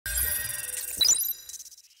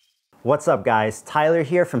What's up guys, Tyler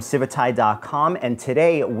here from Civitai.com, and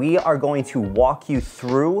today we are going to walk you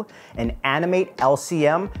through an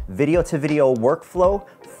AnimateLCM video-to-video workflow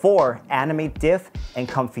for AnimateDiff and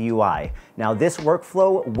ComfyUI. Now this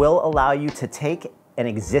workflow will allow you to take an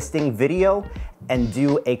existing video and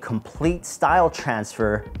do a complete style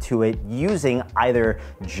transfer to it using either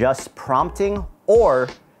just prompting or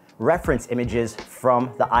reference images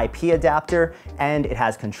from the IPAdapter, and it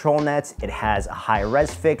has ControlNets, it has a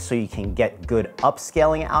HighRes fix so you can get good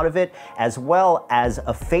upscaling out of it, as well as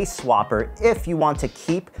a face swapper if you want to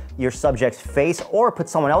keep your subject's face or put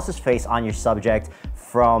someone else's face on your subject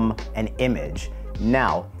from an image.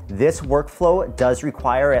 Now, this workflow does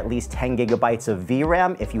require at least 10 gigabytes of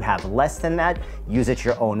VRAM. If you have less than that, use at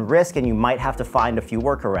your own risk and you might have to find a few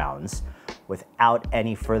workarounds. Without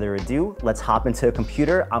any further ado, let's hop into a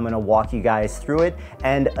computer. I'm gonna walk you guys through it.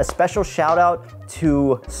 And a special shout out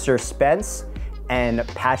to Sir Spence and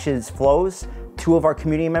Patches Flows, two of our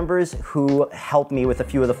community members who helped me with a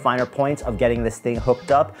few of the finer points of getting this thing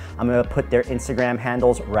hooked up. I'm gonna put their Instagram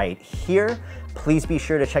handles right here. Please be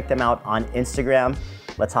sure to check them out on Instagram.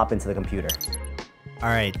 Let's hop into the computer. All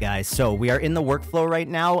right, guys, so we are in the workflow right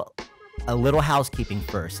now. A little housekeeping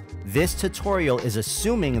first. This tutorial is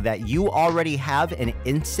assuming that you already have an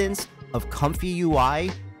instance of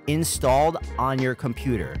ComfyUI installed on your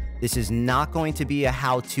computer. This is not going to be a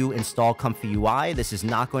how-to install ComfyUI. This is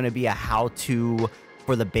not going to be a how-to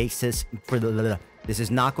for the basis This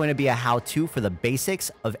is not going to be a how-to for the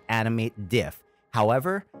basics of AnimateDiff.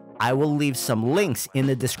 However, I will leave some links in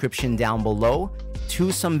the description down below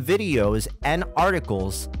to some videos and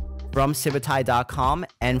articles from Civitai.com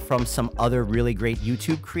and from some other really great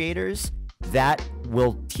YouTube creators that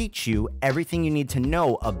will teach you everything you need to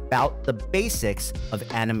know about the basics of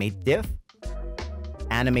AnimateDiff,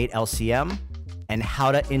 AnimateLCM, and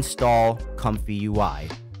how to install ComfyUI.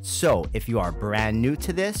 So if you are brand new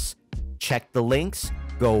to this, check the links,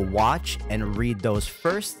 go watch and read those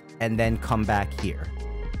first, and then come back here.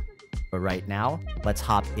 But right now, let's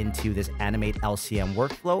hop into this AnimateLCM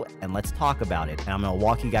workflow and let's talk about it. And I'm gonna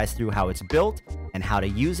walk you guys through how it's built and how to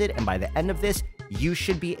use it. And by the end of this, you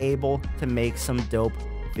should be able to make some dope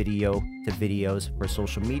videos for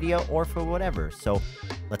social media or for whatever. So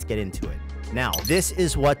let's get into it. Now, this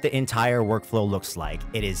is what the entire workflow looks like.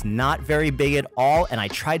 It is not very big at all. And I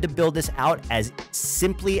tried to build this out as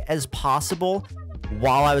simply as possible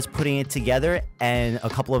while I was putting it together, and a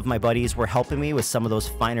couple of my buddies were helping me with some of those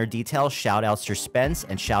finer details. Shout out Sir Spence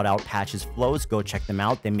and shout out Patches Flows. Go check them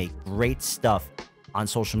out. They make great stuff on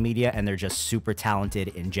social media and they're just super talented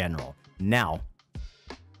in general. Now,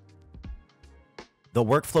 the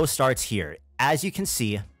workflow starts here. As you can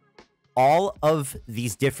see, all of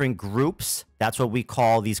these different groups, that's what we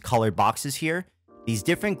call these colored boxes here. These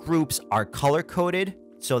different groups are color coded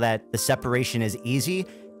so that the separation is easy,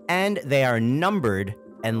 and they are numbered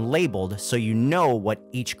and labeled so you know what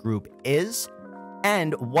each group is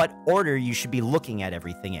and what order you should be looking at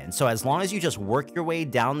everything in. So as long as you just work your way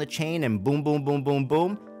down the chain and boom, boom, boom, boom,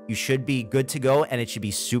 boom, you should be good to go and it should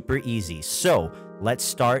be super easy. So let's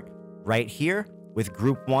start right here with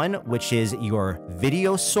group 1, which is your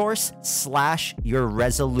video source / your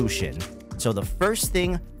resolution. So the first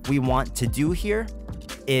thing we want to do here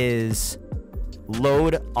is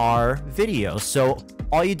load our video. So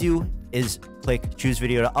all you do is click choose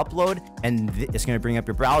video to upload, and it's going to bring up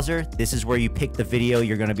your browser. This is where you pick the video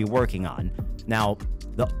you're going to be working on. Now,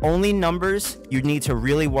 the only numbers you need to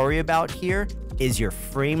really worry about here is your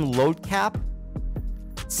frame load cap,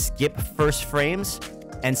 skip first frames,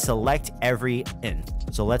 and select every in.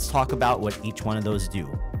 So let's talk about what each one of those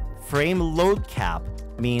do. Frame load cap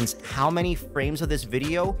means how many frames of this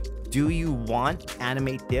video do you want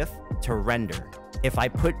AnimateDiff to render. If I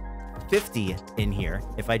put 50 in here,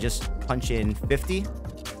 if I just punch in 50,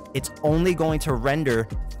 it's only going to render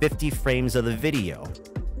 50 frames of the video.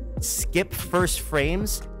 Skip first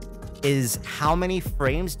frames is how many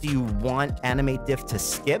frames do you want AnimateDiff to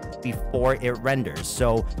skip before it renders.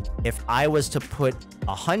 So if I was to put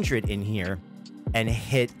 100 in here and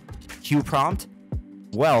hit Q prompt,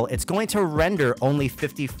 well, it's going to render only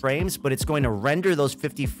 50 frames, but it's going to render those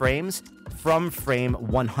 50 frames from frame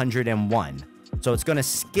 101. So it's going to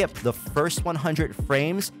skip the first 100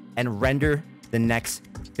 frames and render the next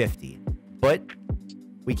 50. But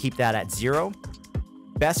we keep that at 0.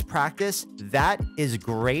 Best practice, that is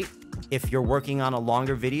great if you're working on a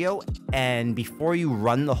longer video and before you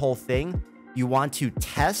run the whole thing, you want to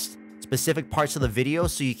test specific parts of the video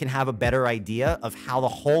so you can have a better idea of how the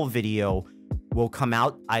whole video will come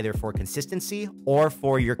out, either for consistency or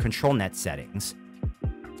for your ControlNet settings.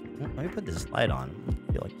 Let me put this light on.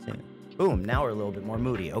 I feel like seeing it. Boom, now we're a little bit more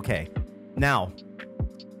moody. Okay, now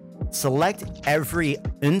select every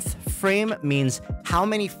nth frame means how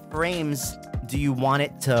many frames do you want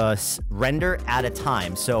it to render at a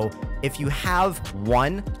time. So if you have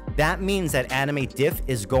 1, that means that AnimateDiff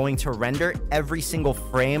is going to render every single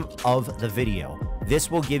frame of the video. This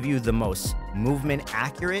will give you the most movement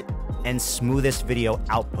accurate and smoothest video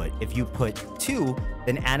output. If you put 2,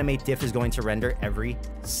 then AnimateDiff is going to render every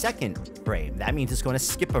second frame. That means it's going to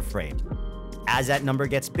skip a frame. As that number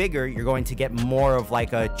gets bigger, you're going to get more of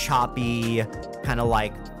like a choppy, kind of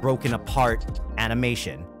like broken apart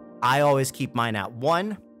animation. I always keep mine at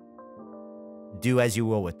 1. Do as you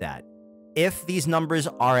will with that. If these numbers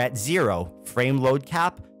are at 0, frame load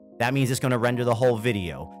cap, that means it's going to render the whole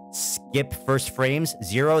video. Skip first frames,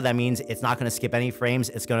 0, that means it's not going to skip any frames.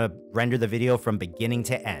 It's going to render the video from beginning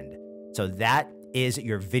to end. So that is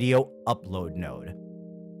your video upload node.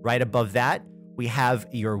 Right above that, we have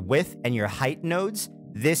your width and your height nodes.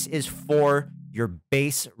 This is for your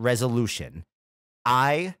base resolution.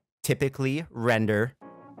 I typically render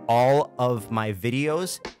all of my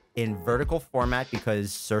videos in vertical format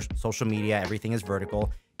because social media, everything is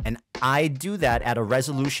vertical. And I do that at a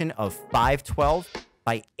resolution of 512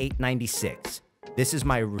 by 896. This is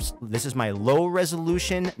my low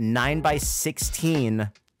resolution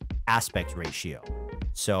 9:16 aspect ratio.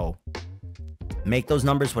 So make those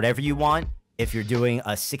numbers whatever you want. If you're doing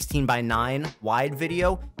a 16:9 wide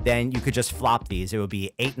video, then you could just flop these. It would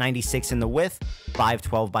be 896 in the width,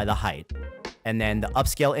 512 by the height. And then the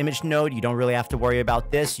upscale image node, you don't really have to worry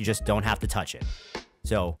about this. You just don't have to touch it.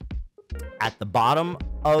 So at the bottom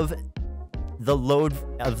of the load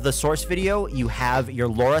of the source video, you have your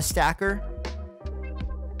LoRA stacker.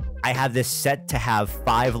 I have this set to have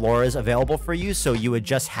 5 LoRAs available for you. So you would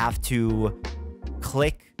just have to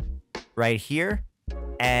click right here.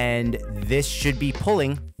 And this should be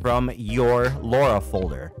pulling from your LoRA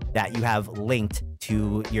folder that you have linked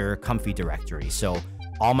to your Comfy directory. So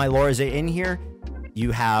all my LoRAs are in here.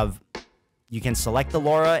 You can select the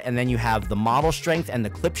LoRA, and then you have the model strength and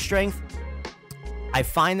the clip strength. I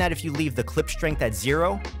find that if you leave the clip strength at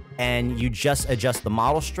 0 and you just adjust the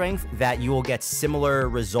model strength, that you will get similar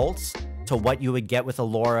results to what you would get with a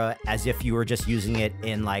LoRA as if you were just using it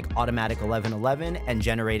in like Automatic 1111 and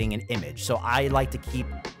generating an image. So I like to keep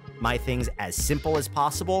my things as simple as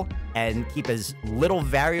possible and keep as little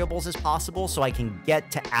variables as possible so I can get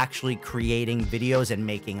to actually creating videos and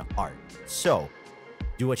making art. So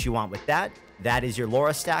do what you want with that. That is your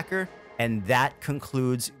LoRA stacker, and that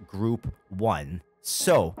concludes group 1.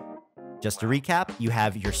 So just to recap, you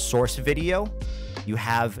have your source video, you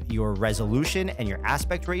have your resolution and your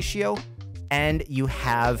aspect ratio, and you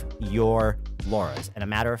have your LoRAs. And a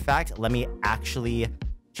matter of fact, let me actually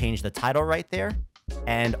change the title right there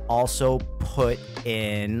and also put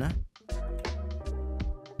in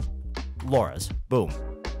LoRAs. Boom.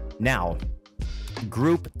 Now,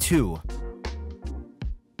 group 2,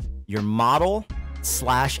 your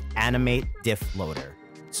model/AnimateDiff loader.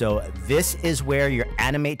 So this is where your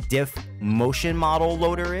AnimateDiff motion model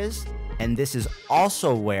loader is. And this is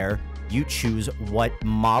also where you choose what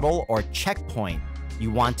model or checkpoint you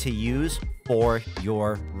want to use for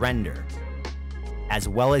your render, as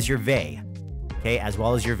well as your VE. Okay, as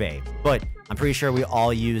well as your VE. But I'm pretty sure we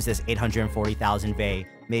all use this 840,000 VE.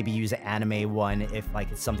 Maybe use an anime one if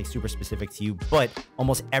like it's something super specific to you. But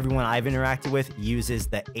almost everyone I've interacted with uses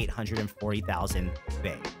the 840,000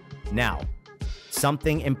 VE. Now,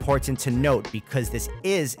 something important to note, because this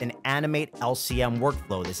is an AnimateLCM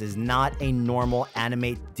workflow. This is not a normal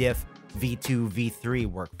AnimateDiff V2-V3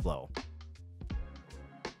 workflow.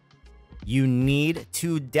 You need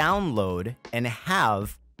to download and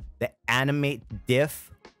have the AnimateDiff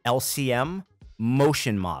LCM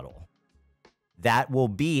motion model. That will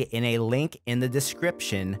be in a link in the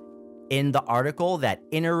description in the article that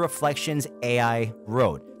Inner Reflections AI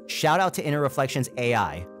wrote. Shout out to Inner Reflections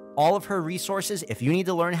AI. All of her resources, if you need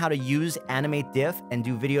to learn how to use AnimateDiff and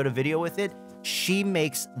do video to video with it, she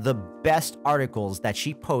makes the best articles that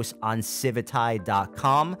she posts on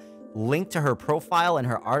Civitai.com. Link to her profile and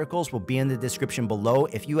her articles will be in the description below.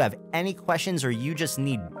 If you have any questions or you just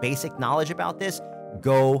need basic knowledge about this,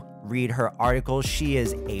 go read her articles. She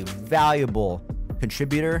is a valuable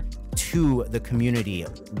contributor to the community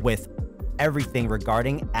with everything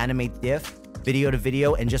regarding AnimateDiff, video to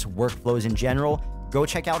video, and just workflows in general. Go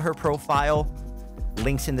check out her profile,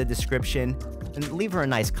 links in the description, and leave her a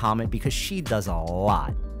nice comment because she does a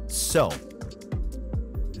lot. So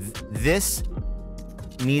this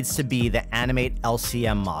needs to be the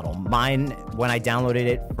AnimateLCM model. Mine, when I downloaded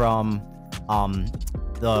it from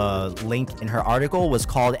the link in her article, was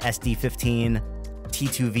called SD15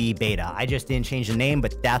 T2V beta. I just didn't change the name,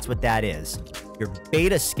 but that's what that is. Your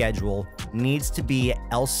beta schedule needs to be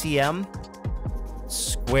LCM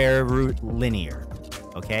square root linear.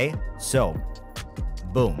 Okay, so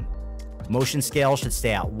boom. Motion scale should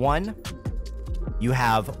stay at 1. You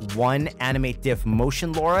have 1 AnimateDiff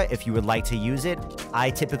motion LoRA if you would like to use it. I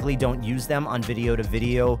typically don't use them on video to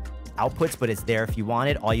video outputs, but it's there if you want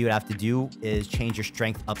it. All you would have to do is change your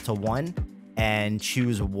strength up to 1 and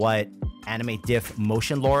choose what AnimateDiff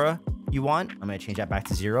motion LoRA you want. I'm going to change that back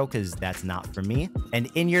to 0 because that's not for me. And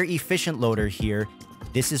in your efficient loader here,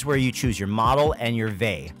 this is where you choose your model and your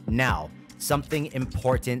VE. Now, something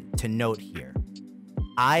important to note here.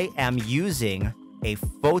 I am using a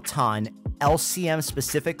Photon LCM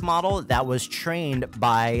specific model that was trained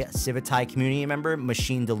by Civitai community member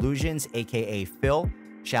Machine Delusions, aka Phil.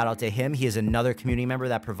 Shout out to him. He is another community member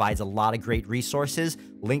that provides a lot of great resources.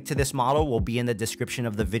 Link to this model will be in the description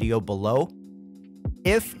of the video below.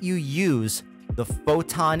 If you use the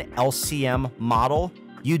Photon LCM model,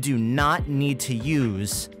 you do not need to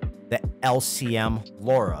use the LCM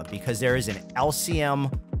LoRA because there is an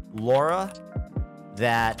LCM LoRA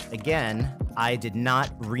that, again, I did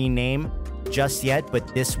not rename just yet,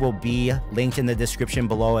 but this will be linked in the description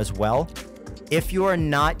below as well. If you are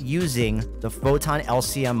not using the Photon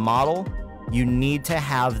LCM model, you need to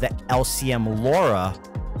have the LCM LoRA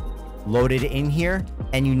loaded in here,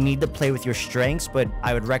 and you need to play with your strengths, but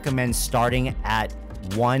I would recommend starting at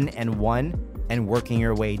 1 and 1 and working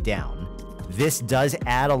your way down. This does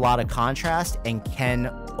add a lot of contrast and can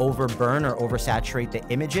overburn or oversaturate the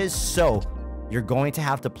images, so you're going to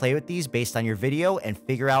have to play with these based on your video and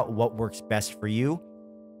figure out what works best for you.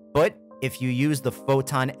 But if you use the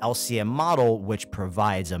Photon LCM model, which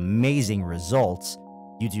provides amazing results,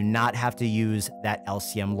 you do not have to use that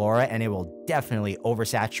LCM LoRA, and it will definitely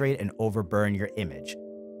oversaturate and overburn your image.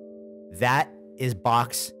 That is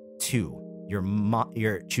box 2.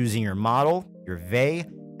 You're choosing your model, your VE,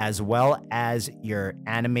 as well as your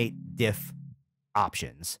AnimateDiff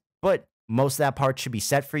options. But most of that part should be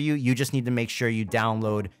set for you. You just need to make sure you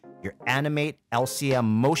download your AnimateLCM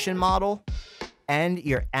motion model and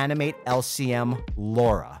your AnimateLCM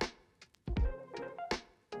LoRA.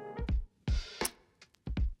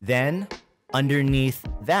 Then underneath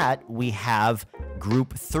that, we have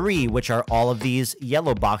group 3, which are all of these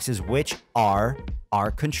yellow boxes, which are our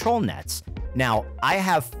control nets. Now, I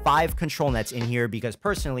have 5 control nets in here because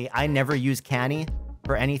personally, I never use Canny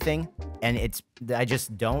for anything, and I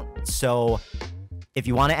just don't. So if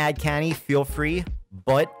you want to add Canny, feel free,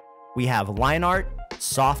 but we have line art,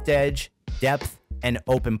 soft edge, depth, and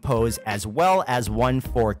open pose, as well as one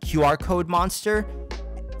for QR code monster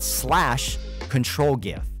 / control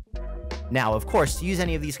GIF. Now, of course, to use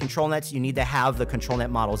any of these control nets, you need to have the control net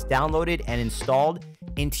models downloaded and installed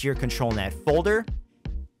into your control net folder.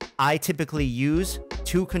 I typically use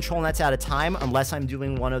 2 control nets at a time unless I'm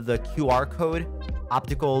doing one of the QR code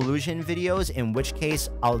optical illusion videos, in which case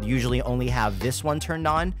I'll usually only have this one turned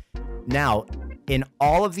on. Now, in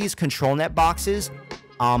all of these control net boxes,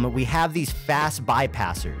 we have these fast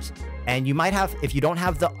bypassers, and you might have, if you don't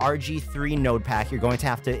have the RG3 node pack, you're going to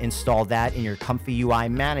have to install that in your ComfyUI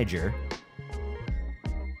manager.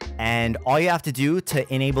 And all you have to do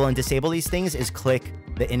to enable and disable these things is click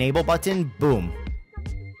the enable button. Boom.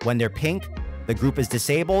 When they're pink, the group is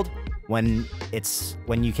disabled. When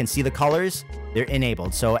you can see the colors, they're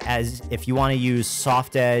enabled. So as if you want to use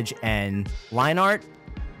soft edge and line art,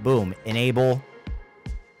 boom, enable,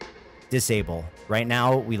 disable. Right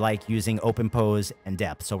now, we like using open pose and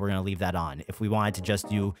depth, so we're going to leave that on. If we wanted to just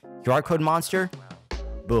do QR code monster,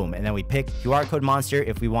 boom, and then we pick QR code monster.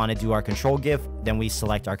 If we want to do our control GIF, then we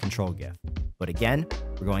select our control GIF. But again,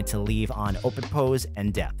 we're going to leave on open pose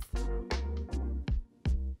and depth.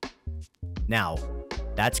 Now,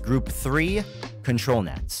 that's group 3 control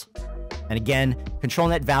nets. And again, control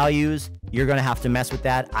net values, you're going to have to mess with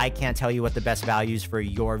that. I can't tell you what the best values for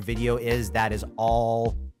your video is. That is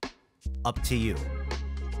all up to you.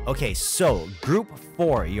 Okay, so group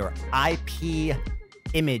 4, your IP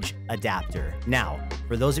image adapter. Now,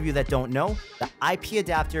 for those of you that don't know, the IP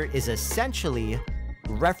adapter is essentially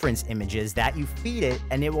reference images that you feed it,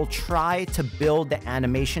 and it will try to build the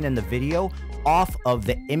animation and the video off of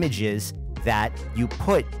the images that you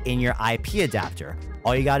put in your IP adapter.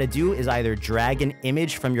 All you got to do is either drag an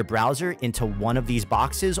image from your browser into one of these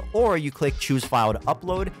boxes, or you click choose file to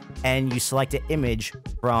upload and you select an image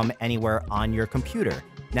from anywhere on your computer.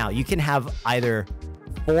 Now, you can have either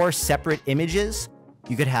 4 separate images.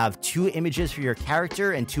 You could have 2 images for your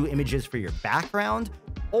character and 2 images for your background,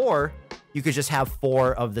 or you could just have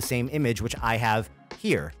 4 of the same image, which I have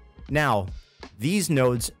here. Now, these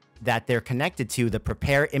nodes that they're connected to, the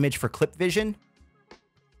prepare image for clip vision,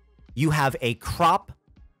 you have a crop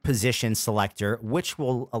position selector, which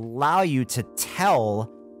will allow you to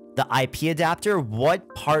tell the IPAdapter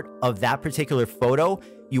what part of that particular photo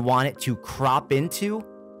you want it to crop into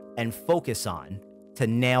and focus on to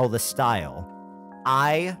nail the style.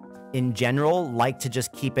 I, in general, like to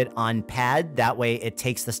just keep it on pad. That way it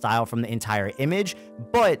takes the style from the entire image.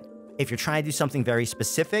 But if you're trying to do something very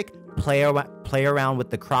specific, play around with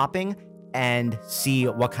the cropping and see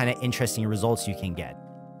what kind of interesting results you can get.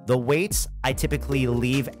 The weights I typically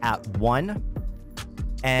leave at 1,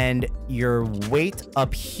 and your weight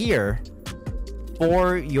up here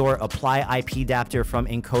for your apply IPAdapter from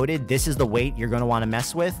encoded, this is the weight you're going to want to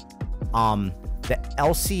mess with. The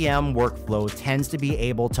LCM workflow tends to be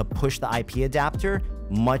able to push the IPAdapter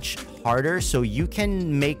much harder, so you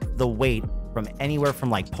can make the weight from anywhere from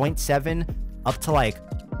like 0.7 up to like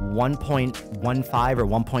 1.15 or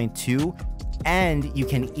 1.2, and you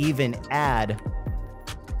can even add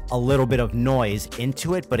a little bit of noise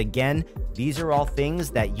into it. But again, these are all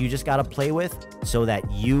things that you just got to play with so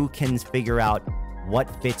that you can figure out what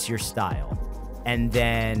fits your style. And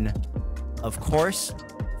then, of course,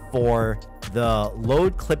 for the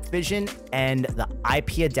load clip vision and the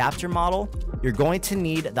IPAdapter model, you're going to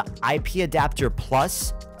need the IPAdapter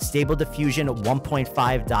Plus Stable Diffusion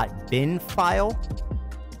 1.5.bin file.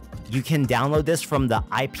 You can download this from the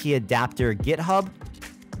IPAdapter GitHub,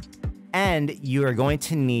 and you are going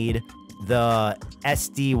to need the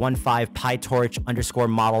SD15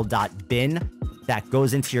 PyTorch_model.bin that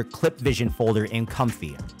goes into your clip vision folder in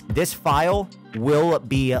Comfy. This file will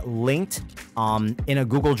be linked in a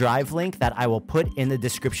Google Drive link that I will put in the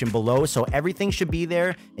description below. So everything should be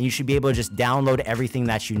there, and you should be able to just download everything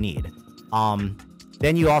that you need.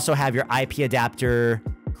 Then you also have your IPAdapter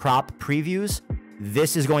crop previews.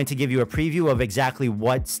 This is going to give you a preview of exactly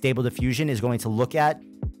what Stable Diffusion is going to look at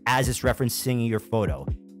as it's referencing your photo.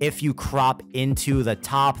 If you crop into the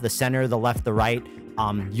top, the center, the left, the right,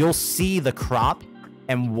 you'll see the crop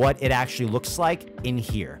and what it actually looks like in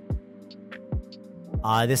here.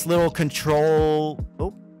 This little control,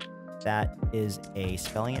 oh, that is a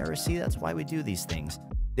spelling error. See, that's why we do these things.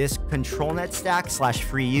 This ControlNet stack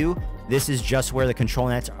 /FreeU, this is just where the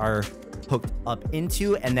ControlNets are hooked up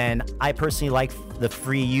into. And then I personally like the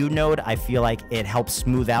FreeU node. I feel like it helps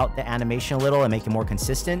smooth out the animation a little and make it more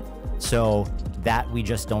consistent. So that we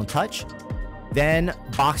just don't touch. Then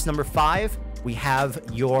box number 5, we have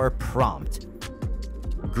your prompt.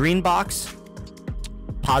 Green box,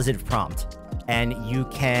 positive prompt. And you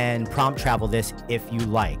can prompt travel this if you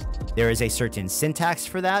like. There is a certain syntax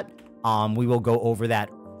for that. We will go over that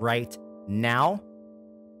right now.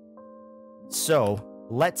 So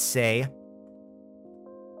let's say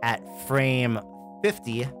at frame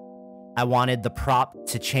 50, I wanted the prop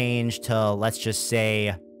to change to, let's just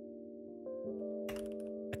say,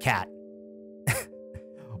 a cat.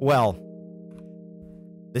 Well,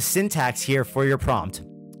 the syntax here for your prompt: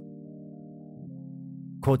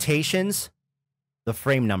 quotations, the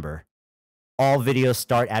frame number. All videos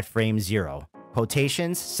start at frame 0.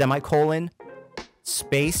 Quotations, semicolon,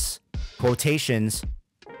 space, quotations,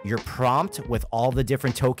 your prompt with all the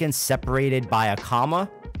different tokens separated by a comma,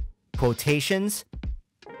 quotations.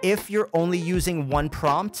 If you're only using one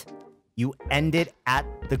prompt, you end it at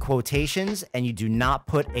the quotations and you do not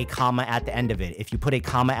put a comma at the end of it. If you put a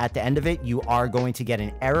comma at the end of it, you are going to get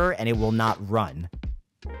an error and it will not run.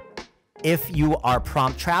 If you are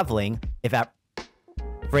prompt traveling, if at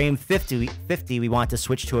frame 50 we want to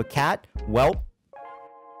switch to a cat, well,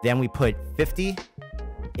 then we put 50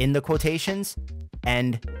 in the quotations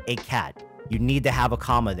and a cat. You need to have a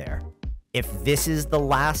comma there. If this is the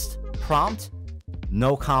last prompt,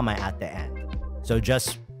 no comma at the end. So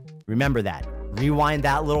just remember that. Rewind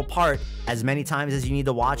that little part as many times as you need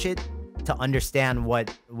to watch it to understand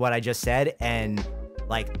what I just said, and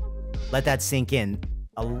like let that sink in.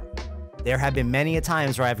 There have been many a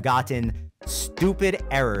times where I've gotten stupid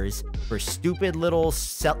errors for stupid little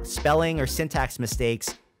spelling or syntax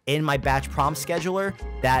mistakes in my batch prompt scheduler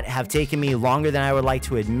that have taken me longer than I would like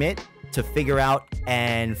to admit to figure out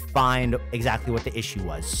and find exactly what the issue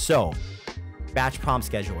was. So, batch prompt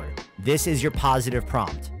scheduler. This is your positive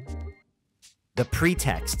prompt. The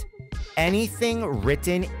pretext. Anything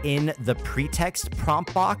written in the pretext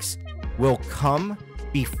prompt box will come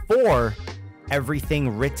before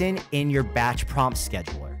everything written in your batch prompt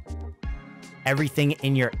scheduler. Everything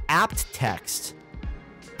in your apt text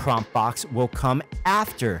prompt box will come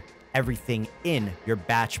after everything in your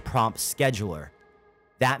batch prompt scheduler.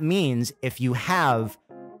 That means if you have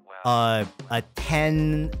a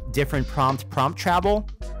 10 different prompt travel,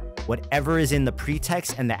 whatever is in the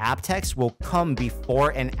pretext and the app text will come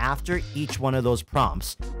before and after each one of those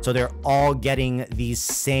prompts. So they're all getting these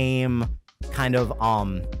same kind of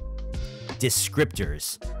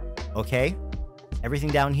descriptors. Okay?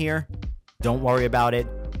 Everything down here, don't worry about it.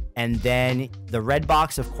 And then the red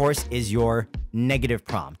box, of course, is your negative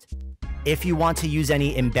prompt. If you want to use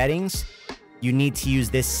any embeddings, you need to use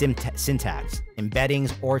this syntax,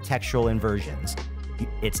 embeddings or textual inversions.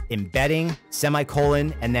 It's embedding,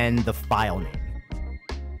 semicolon, and then the file name.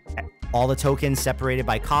 All the tokens separated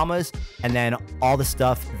by commas, and then all the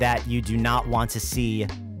stuff that you do not want to see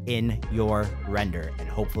in your render. And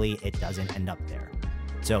hopefully it doesn't end up there.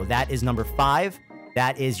 So that is number 5.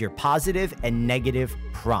 That is your positive and negative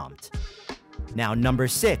prompt. Now, number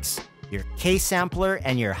 6, your K-sampler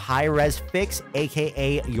and your high-res fix,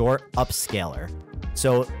 aka your upscaler.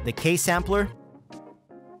 So the K-sampler,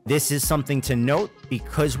 this is something to note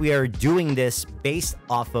because we are doing this based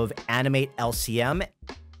off of AnimateLCM.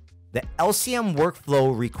 The LCM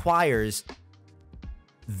workflow requires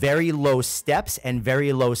very low steps and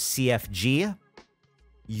very low CFG.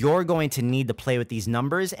 You're going to need to play with these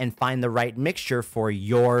numbers and find the right mixture for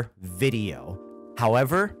your video.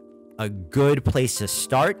 However, a good place to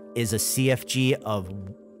start is a CFG of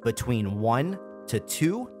between 1 to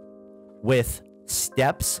 2 with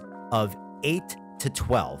steps of 8 to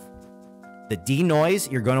 12. The denoise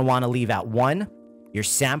you're going to want to leave at 1. Your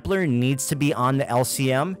sampler needs to be on the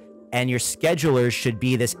LCM, and your schedulers should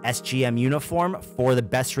be this SGM uniform for the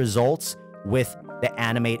best results with the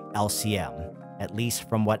AnimateLCM, at least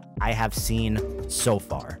from what I have seen so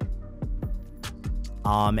far.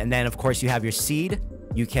 And then, of course, you have your seed.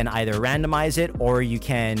 You can either randomize it or you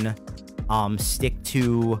can stick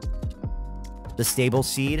to the stable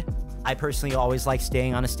seed. I personally always like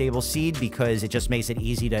staying on a stable seed because it just makes it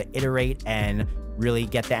easy to iterate and really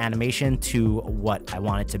get the animation to what I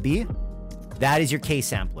want it to be. That is your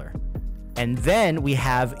K-sampler. And then we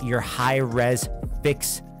have your high-res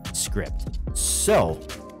fix script. So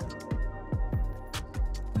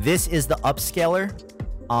this is the upscaler.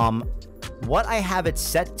 What I have it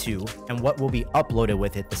set to and what will be uploaded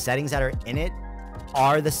with it, the settings that are in it,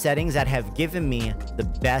 are the settings that have given me the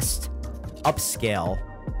best upscale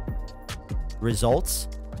results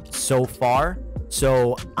so far.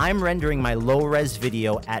 So I'm rendering my low-res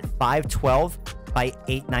video at 512 by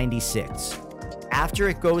 896. After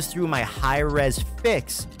it goes through my high-res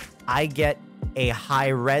fix, I get a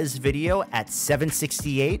high-res video at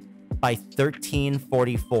 768 by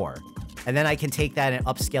 1344. And then I can take that and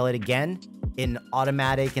upscale it again in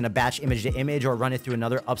automatic in a batch image to image, or run it through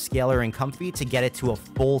another upscaler in Comfy to get it to a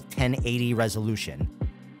full 1080 resolution.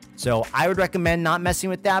 So I would recommend not messing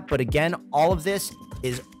with that. But again, all of this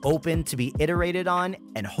is open to be iterated on,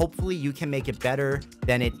 and hopefully you can make it better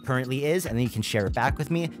than it currently is, and then you can share it back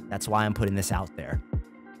with me. That's why I'm putting this out there.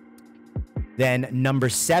 Then number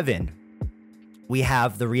 7, we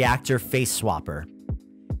have the ReActor face swapper.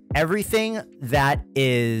 Everything that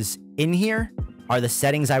is in here are the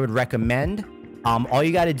settings I would recommend. All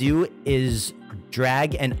you got to do is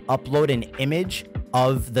drag and upload an image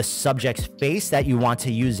of the subject's face that you want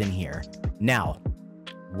to use in here. Now,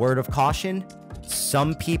 word of caution,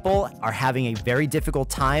 some people are having a very difficult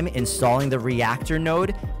time installing the ReActor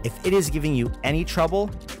node. If it is giving you any trouble,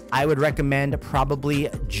 I would recommend probably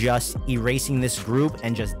just erasing this group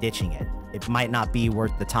and just ditching it. It might not be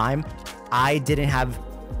worth the time. I didn't have,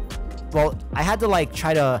 well, I had to like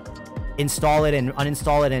try to install it and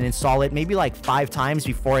uninstall it and install it maybe like 5 times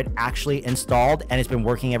before it actually installed, and it's been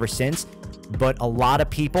working ever since. But a lot of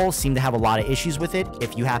people seem to have a lot of issues with it.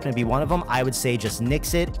 If you happen to be one of them, I would say just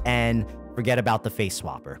nix it and forget about the face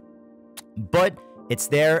swapper. But it's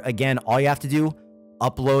there. Again, all you have to do,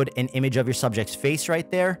 upload an image of your subject's face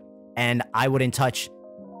right there, and I wouldn't touch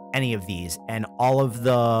any of these. And all of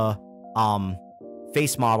the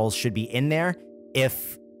face models should be in there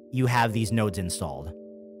if you have these nodes installed.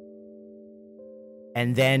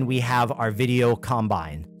 And then we have our video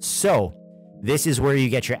combine. So this is where you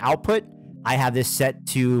get your output. I have this set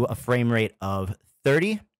to a frame rate of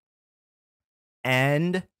 30.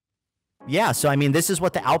 And yeah, so I mean, this is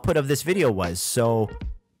what the output of this video was. So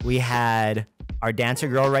we had our dancer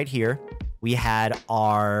girl right here. We had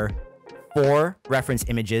our 4 reference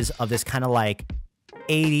images of this kind of like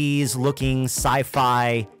 80s looking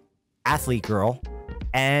sci-fi athlete girl.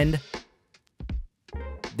 And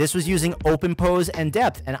this was using open pose and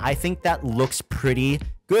depth, and I think that looks pretty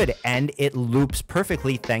good, and it loops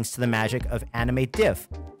perfectly thanks to the magic of AnimateDiff.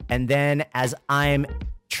 And then as I'm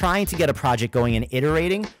trying to get a project going and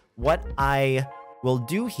iterating, what I will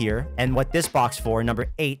do here, and what this box for, number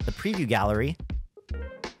 8, the preview gallery,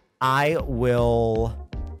 I will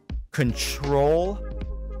control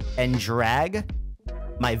and drag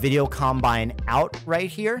my video combine out right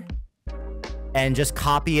here and just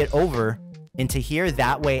copy it over into here.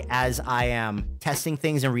 That way, as I am testing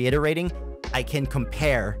things and reiterating, I can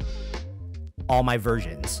compare all my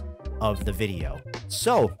versions of the video.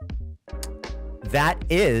 So that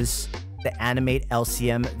is the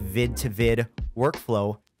AnimateLCM Vid2Vid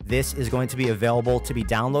workflow. This is going to be available to be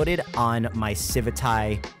downloaded on my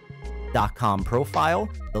Civitai.com profile.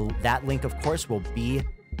 That link, of course, will be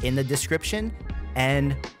in the description.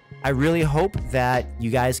 And I really hope that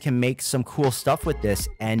you guys can make some cool stuff with this.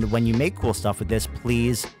 And when you make cool stuff with this,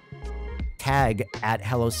 please tag at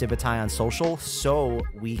Hello Civitai on social so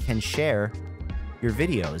we can share your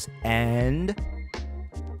videos. And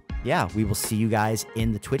yeah, we will see you guys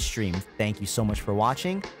in the Twitch stream. Thank you so much for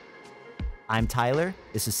watching. I'm Tyler.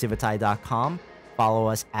 This is Civitai.com. Follow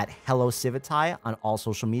us at Hello Civitai on all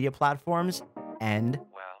social media platforms. And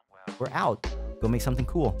we're out. Go make something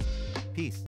cool. Peace.